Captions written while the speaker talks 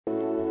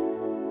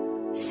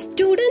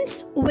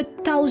Students with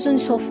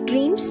thousands of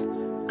dreams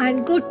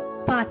and good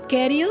path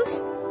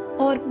careers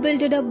are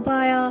built up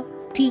by our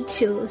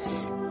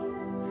teachers.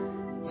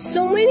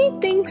 So many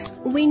things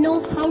we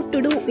know how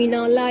to do in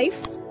our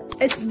life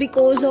is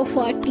because of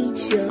our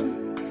teacher.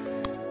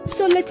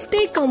 So let's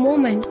take a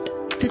moment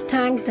to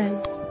thank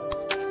them.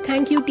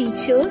 Thank you,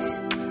 teachers.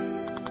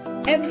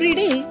 Every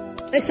day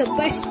is the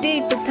best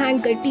day to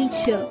thank a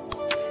teacher.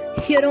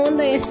 Here on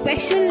the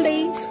special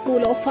day,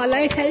 School of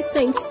Allied Health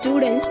Science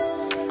students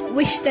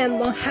wish them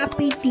a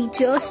happy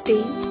Teachers'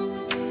 Day.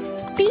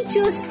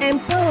 Teachers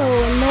empower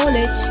our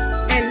knowledge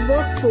and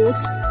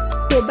workforce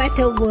to a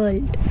better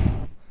world.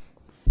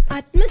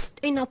 Amidst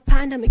in a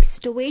pandemic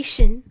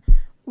situation,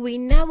 we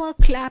never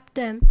clap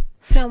them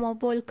from our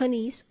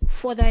balconies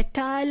for their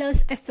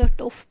tireless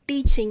effort of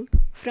teaching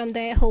from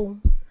their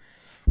home,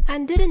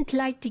 and didn't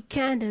light the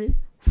candle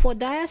for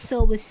their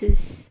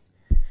services.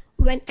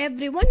 When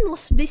everyone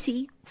was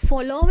busy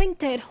following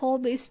their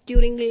hobbies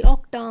during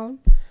lockdown,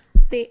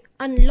 they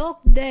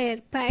unlocked their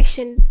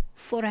passion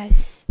for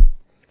us.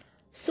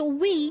 So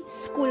we,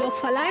 School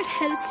of Allied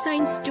Health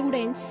Science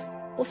students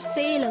of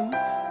Salem,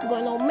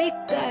 gonna make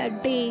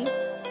that day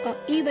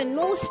even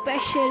more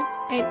special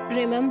and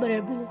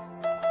rememberable.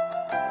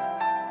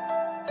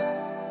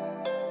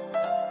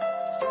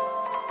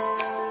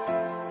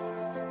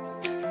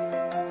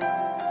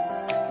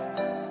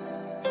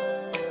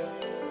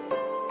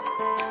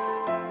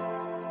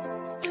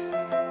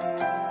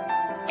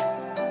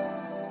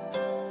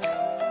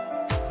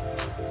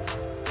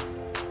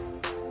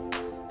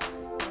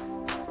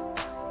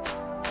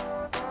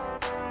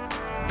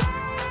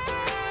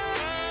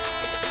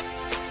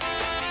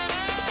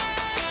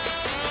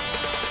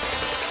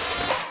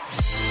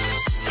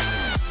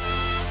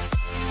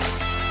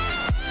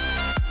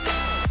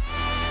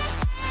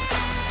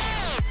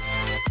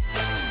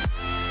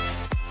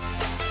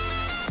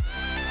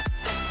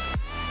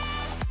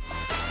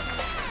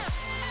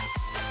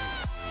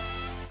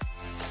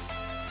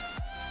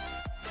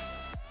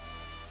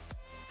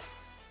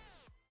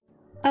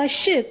 A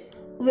ship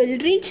will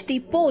reach the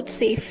port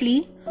safely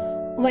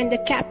when the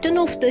captain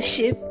of the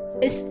ship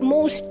is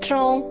more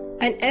strong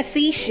and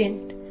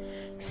efficient.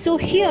 So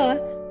here,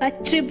 a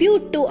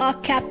tribute to our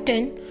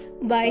captain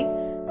by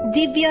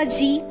Divya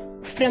Ji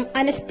from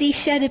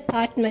Anesthesia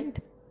Department.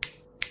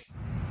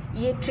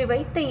 ஏற்றி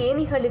வைத்த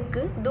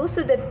ஏணிகளுக்கு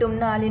தூசு தட்டும்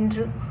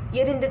நாளின்று,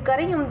 எரிந்து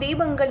கரையும்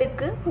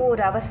தீபங்களுக்கு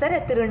ஓர்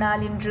அவசர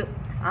திருநாளின்று,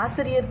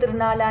 ஆசிரியர்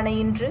திருநாளான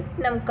இன்று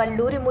நம்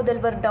கல்லூரி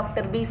முதல்வர்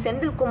டாக்டர் பி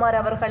செந்தில்குமார்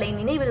அவர்களை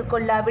நினைவில்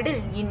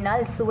கொள்ளாவிடில்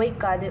இந்நாள்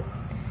சுவைக்காது.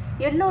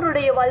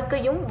 எல்லோருடைய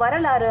வாழ்க்கையும்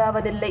வரலாறு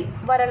ஆவதில்லை.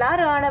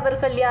 வரலாறு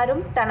ஆனவர்கள்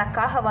யாரும்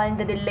தனக்காக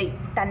வாழ்ந்ததில்லை.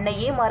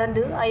 தன்னையே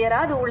மறந்து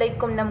அயராது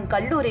உழைக்கும் நம்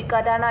கல்லூரி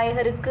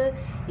கதாநாயகருக்கு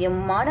எம்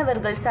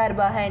மாணவர்கள்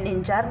சார்பாக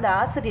நெஞ்சார்ந்த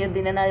ஆசிரியர்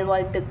தின நாள்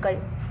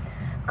வாழ்த்துக்கள்.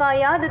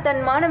 காயாது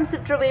தன் மானம்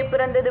சுற்றவே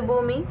பிறந்தது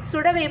பூமி,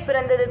 சுடவே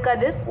பிறந்தது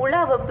கதிர்,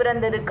 உலாவ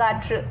பிறந்தது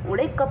காற்று,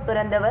 உழைக்க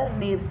பிறந்தவர்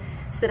நீர்.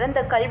 சிறந்த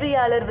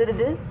கல்வியாளர்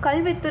விருது,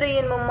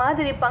 கல்வித்துறையின்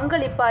முன்மாதிரி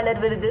பங்களிப்பாளர்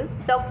விருது,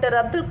 டாக்டர்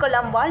அப்துல்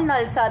கலாம்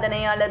வாழ்நாள்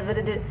சாதனையாளர்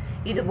விருது,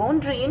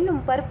 இதுபோன்று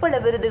இன்னும் பற்பல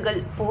விருதுகள்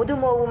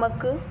போதுமோ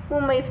உமக்கு?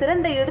 உம்மை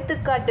சிறந்த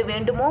எடுத்துக்காட்டு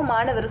வேண்டுமோ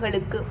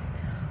மாணவர்களுக்கு?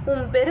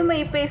 பெருமை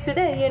பேசிட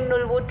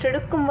என்னுள்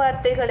ஊற்றெடுக்கும்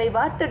வார்த்தைகளை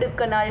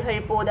வார்த்தெடுக்க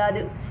நாள்கள்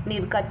போதாது.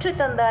 நீர்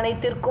கற்றுத்தந்த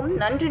அனைத்திற்கும்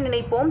நன்றி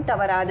நினைப்போம்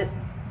தவறாது.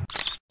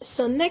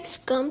 So next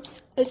comes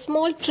a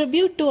small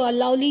tribute to our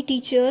lovely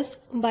teachers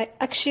by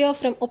Akshaya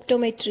from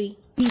Optometry.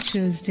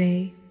 Teachers' Day.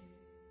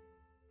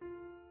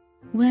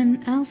 When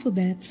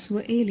alphabets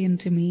were alien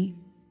to me,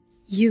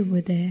 you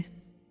were there.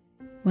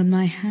 When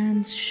my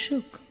hands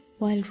shook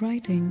while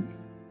writing,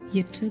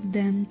 you took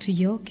them to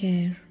your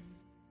care.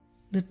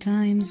 The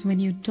times when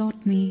you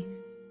taught me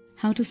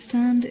how to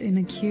stand in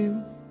a queue,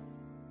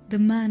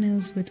 the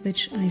manners with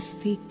which I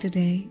speak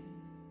today,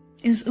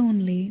 is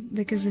only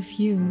because of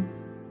you.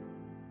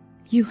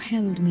 You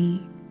held me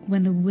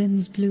when the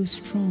winds blew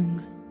strong,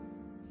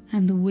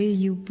 and the way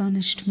you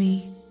punished me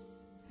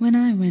when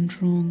I went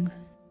wrong.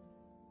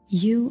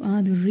 You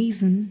are the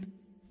reason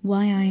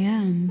why I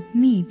am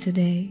me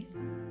today.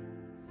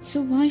 So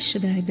why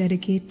should I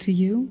dedicate to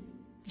you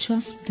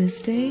just this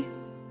day?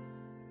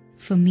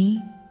 For me,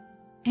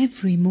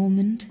 every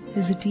moment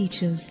is a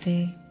teacher's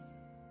day.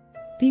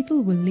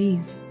 People will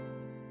leave,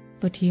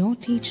 but your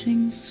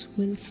teachings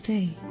will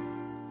stay.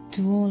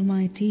 To all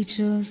my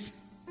teachers,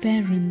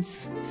 parents,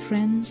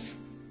 friends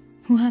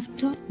who have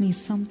taught me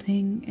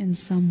something in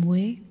some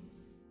way,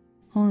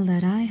 all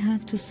that I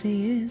have to say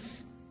is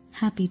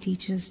Happy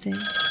Teachers' Day.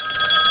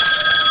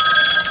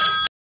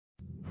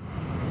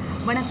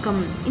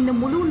 வணக்கம். இந்த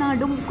முழு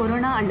நாடும்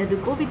corona அல்லது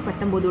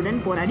COVID-19 உடன்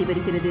போராடி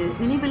வருகிறது.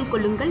 நினைவில்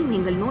கொள்ளுங்கள்,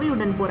 நீங்கள்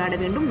நோயுடன் போராட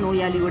வேண்டும்,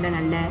 நோயாளியுடன்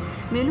அல்ல.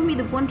 மேலும்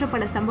இது போன்ற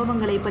பல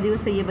சம்பவங்களை பதிவு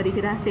செய்ய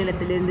வருகிறார்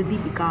சேலத்திலிருந்து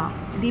தீபிகா.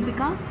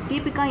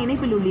 தீபிகா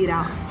இணைப்பில்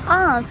உள்ளீரா?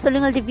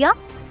 சொல்லுங்கள் திவ்யா.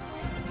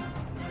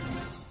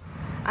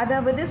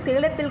 அதாவது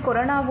சேலத்தில்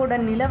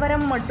கொரோனாவுடன்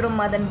நிலவரம் மற்றும்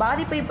அதன்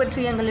பாதிப்பை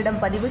பற்றி எங்களிடம்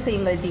பதிவு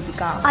செய்யுங்கள்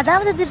தீபிகா.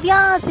 அதாவது திவ்யா,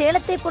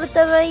 சேலத்தை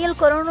பொறுத்தவரையில்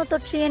கொரோனா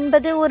தொற்று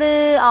என்பது ஒரு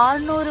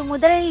 600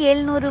 முதல்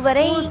 700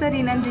 வரை. சரி,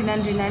 நன்றி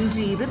நன்றி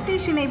நன்றி.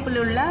 ரித்தீஷ் இணைப்பில்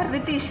உள்ளார்.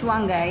 ரித்தீஷ்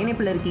வாங்க,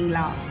 இணைப்பில்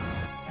இருக்கீங்களா?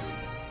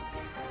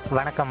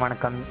 வணக்கம்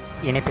வணக்கம்.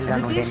 இணைப்பில்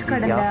ரித்தீஷ்,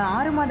 கடந்த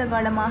 6 மாத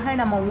காலமாக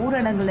நம்ம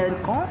ஊரடங்குல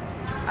இருக்கோம்.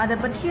 அதை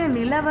பற்றிய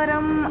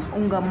நிலவரம்,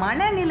 உங்கள்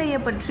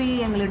மனநிலையை பற்றி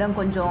எங்களிடம்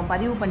கொஞ்சம்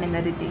பதிவு பண்ணுங்க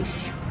ரித்தீஷ்.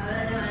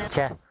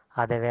 சே,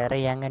 அதை வேற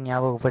ஏங்க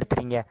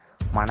ஞாபகப்படுத்துறீங்க?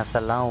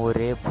 மனசெல்லாம்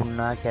ஒரே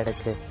புண்ணா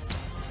கிடக்கு.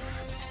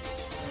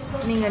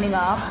 நீங்க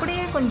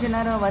அப்படியே கொஞ்ச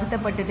நேரம்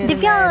வருத்தப்பட்டுட்டு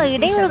திவ்யா,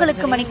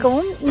 இடையூறுகளுக்கு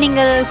மன்னிக்கவும்.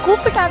 நீங்கள்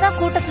கூப்பிட்டாதான்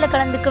கூட்டத்துல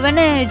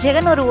கலந்துக்குவேன்னு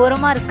ஜெகன் ஒரு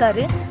ஓரமா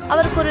இருக்காரு.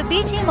 அவருக்கு ஒரு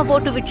பிஜிஎம்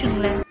போட்டு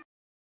விட்டுருங்களேன்.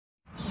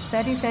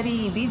 சரி சரி,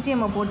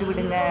 பிஜிஎம் போட்டு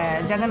விடுங்க.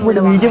 ஜெகன்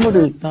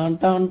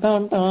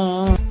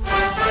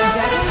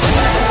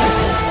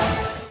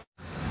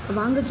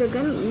வாங்க.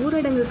 ஜெகன்,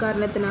 ஊரடங்கு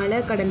காரணத்தினால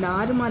கடந்த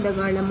 6 மாத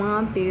காலமாக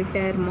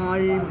தியேட்டர்,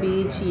 மால்,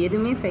 பீச்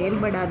எதுவுமே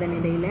செயல்படாத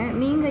நிலையில்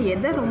நீங்கள்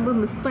எதை ரொம்ப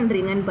மிஸ்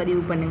பண்ணுறீங்கன்னு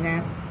பதிவு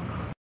பண்ணுங்கள்.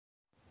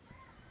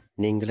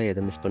 நீங்களே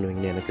எதை மிஸ்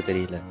பண்ணுவீங்கன்னு எனக்கு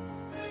தெரியல.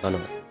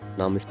 ஆனால்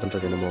நான் மிஸ்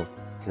பண்ணுறது என்னமோ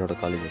என்னோட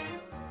காலேஜ்.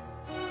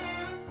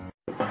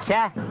 சே,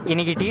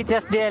 இன்னைக்கு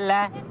டீச்சர்ஸ் டே இல்ல,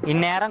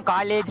 இந்நேரம்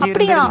காலேஜ்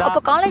அப்படியா?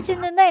 அப்ப காலேஜ்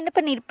இருந்தா என்ன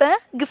பண்ணிருப்ப?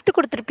 கிஃப்ட்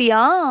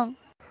கொடுத்துருப்பியா?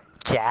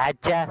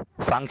 சே,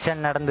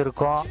 ஃபங்க்ஷன்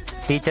நடந்திருக்கும்,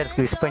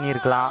 டீச்சர்ஸ்க்கு விஷ்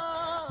பண்ணியிருக்கலாம்,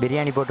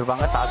 பிரியாணி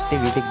போட்டிருப்பாங்க, சாப்பிட்டு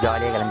வீட்டுக்கு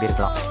ஜாலியாக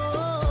கிளம்பியிருக்கலாம்.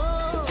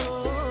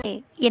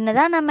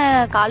 என்னதான் நம்ம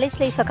காலேஜ்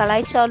லைஃப்பை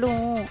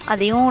கலாய்ச்சாலும்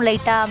அதையும்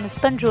லைட்டாக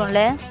மிஸ்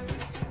பண்ணுறோம்ல.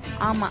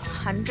 ஆமாம்,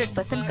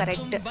 100%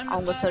 கரெக்டு.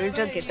 அவங்க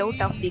சொல்கிற get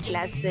out of the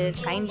class,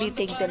 kindly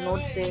take the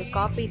notes,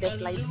 copy the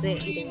slides,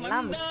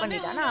 இதெல்லாம் மிஸ் பண்ணி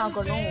தானே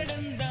ஆகணும்.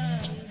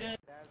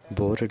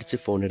 போர் அடித்து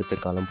ஃபோன் எடுத்த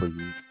காலம் போய்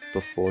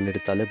இப்போ ஃபோன்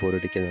எடுத்தாலே போர்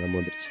அடிக்க நிலம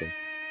வந்துருச்சு.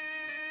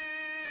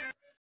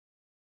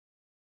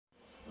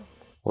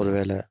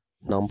 ஒருவேளை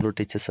நம்மளும்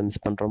டீச்சர்ஸை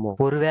மிஸ் பண்ணுறோமோ?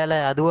 ஒருவேளை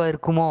அதுவா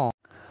இருக்குமோ?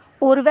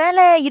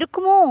 ஒருவேளை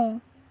இருக்குமோ?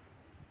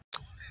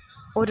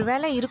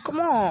 ஒருவேளை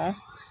இருக்குமோ?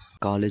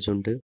 காலேஜ்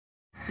உண்டு,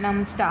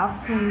 நம்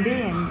ஸ்டாஃப்ஸ் உண்டு,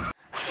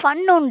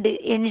 ஃபன் உண்டு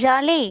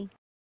என்றாலே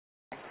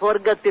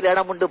சொர்க்கத்தில்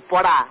இடம் உண்டு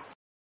போடா.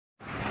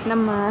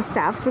 நம்ம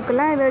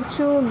ஸ்டாஃப்ஸுக்கெல்லாம்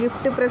ஏதாச்சும்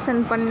கிஃப்ட்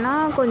ப்ரெசென்ட்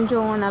பண்ணால்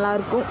கொஞ்சம்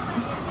நல்லாயிருக்கும்.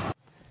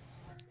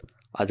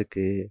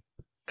 அதுக்கு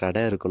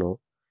கடை இருக்கணும்,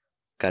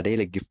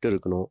 கடையில் கிஃப்ட்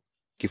இருக்கணும்,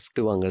 கிஃப்ட்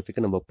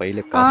வாங்குறதுக்கு நம்ம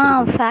பையில காசு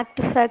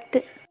இருக்கணும். ஃபேக்ட்.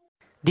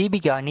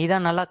 தீபிகா, நீ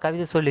தான் நல்லா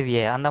கவிதை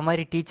சொல்லுவியே, அந்த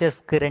மாதிரி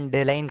டீச்சர்ஸ்க்கு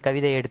 2 லைன்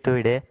கவிதை எடுத்து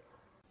விடு.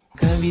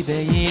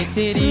 கவிதையே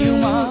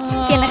தெரியுமா?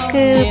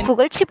 எனக்கு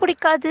புகழ்ச்சி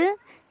பிடிக்காது.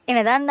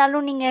 என்னதான்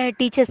இருந்தாலும் நீங்க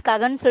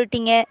டீச்சர்ஸ்க்காகன்னு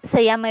சொல்லிட்டீங்க,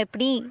 செய்யாம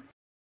எப்படி?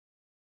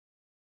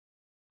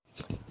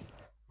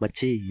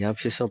 மச்சி, என்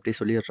விஷயம் அப்படியே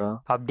சொல்லிடுறா.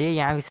 அப்படியே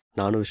என்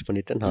நானும் விஷ்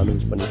பண்ணிட்டேன்.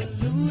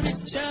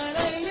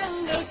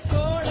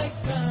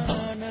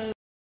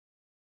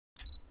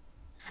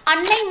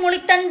 அன்னை மொழி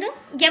தந்து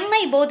எம்மை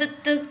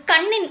போதித்து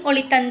கண்ணின்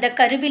ஒளி தந்த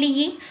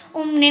கருவிலியே,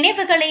 உம்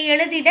நினைவுகளை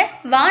எழுதிட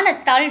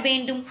வானத்தாள்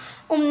வேண்டும்,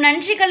 உம்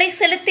நன்றிகளை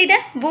செலுத்திட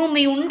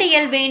பூமி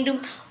உண்டியல் வேண்டும்,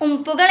 உம்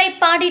புகழை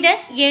பாடிட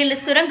 7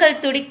 சுரங்கள்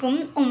துடிக்கும்,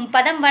 உம்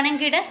பதம்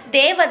வணங்கிட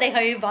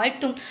தேவதைகள்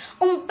வாழ்த்தும்,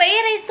 உம்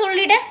பெயரை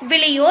சொல்லிட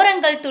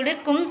விழியோரங்கள்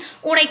துடிக்கும்,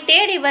 உன்னை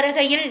தேடி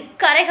வருகையில்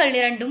கரைகள்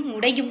 2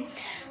 உடையும்.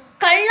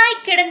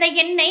 கல்லாய் கிடந்த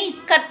என்னை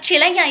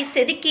கற்சிலையாய்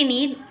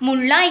செதுக்கினீர்,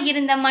 முள்ளாய்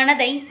இருந்த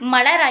மனதை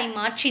மலராய்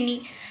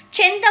மாற்றினீர்.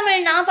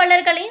 செந்தமிழ்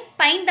நாவலர்களே,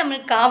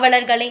 பைந்தமிழ்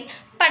காவலர்களே,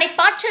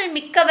 படைப்பாற்றல்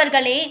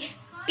மிக்கவர்களே,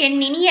 என்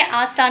இனிய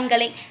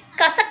ஆசான்களே,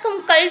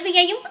 கசக்கும்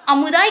கல்வியையும்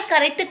அமுதாய்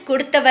கரைத்து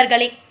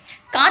கொடுத்தவர்களே,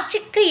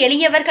 காட்சிக்கு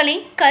எளியவர்களே,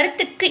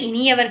 கருத்துக்கு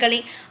இனியவர்களே,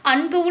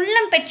 அன்பு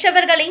உள்ளம்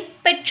பெற்றவர்களே,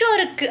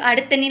 பெற்றோருக்கு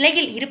அடுத்த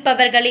நிலையில்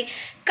இருப்பவர்களே,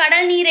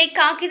 கடல் நீரை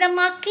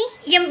காகிதமாக்கி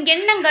எம்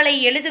எண்ணங்களை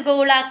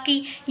எழுதுகோளாக்கி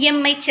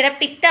எம்மை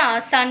சிறப்பித்த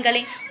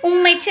ஆசான்களே,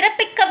 உம்மை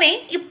சிறப்பிக்கவே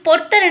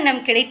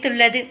இப்பொற்தருணம்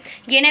கிடைத்துள்ளது.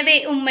 எனவே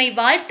உம்மை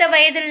வாழ்த்த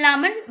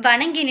வயதில்லாமல்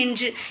வணங்கி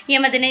நின்று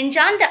எமது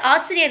நெஞ்சார்ந்த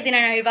ஆசிரியர்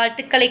தின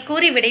நல்வாழ்த்துக்களை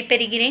கூறி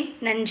விடைபெறுகிறேன்.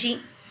 நன்றி.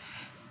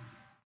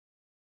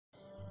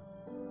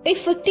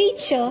 If a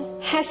teacher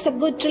has a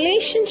good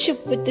relationship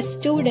with the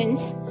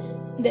students,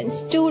 then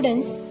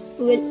students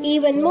will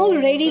even more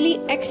readily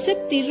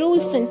accept the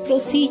rules and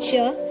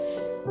procedure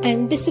and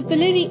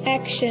disciplinary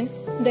action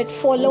that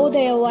follow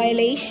their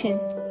violation.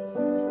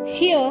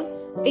 Here,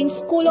 in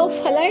School of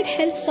Allied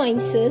Health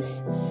Sciences,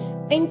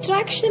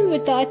 interaction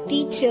with our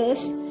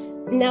teachers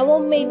never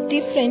made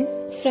different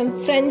from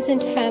friends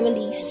and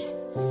families.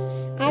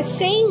 As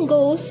saying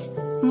goes,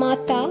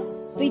 Mata,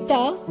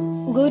 Pita,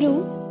 Guru,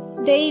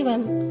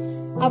 Devam.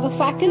 Our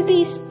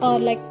faculties are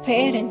like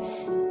parents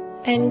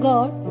and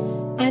God,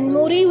 and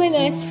more even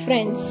as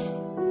friends.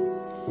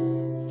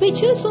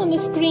 Pictures on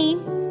the screen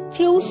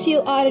proves you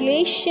our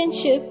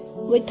relationship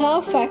with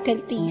our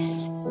faculties.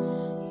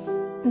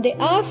 They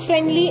are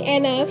friendly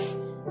enough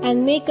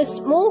and make us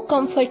more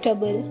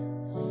comfortable.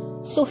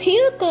 So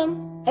here come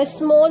a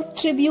small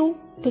tribute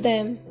to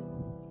them.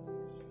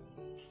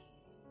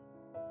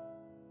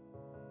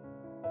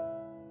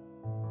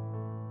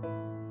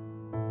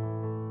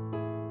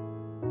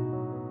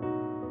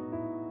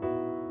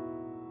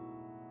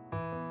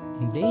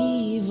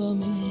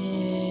 தெய்வமே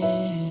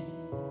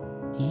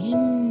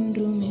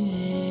என்றுமே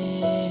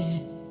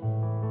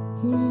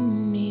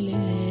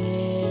உன்னிலே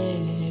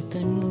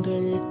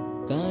கண்கள்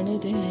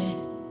காணுதே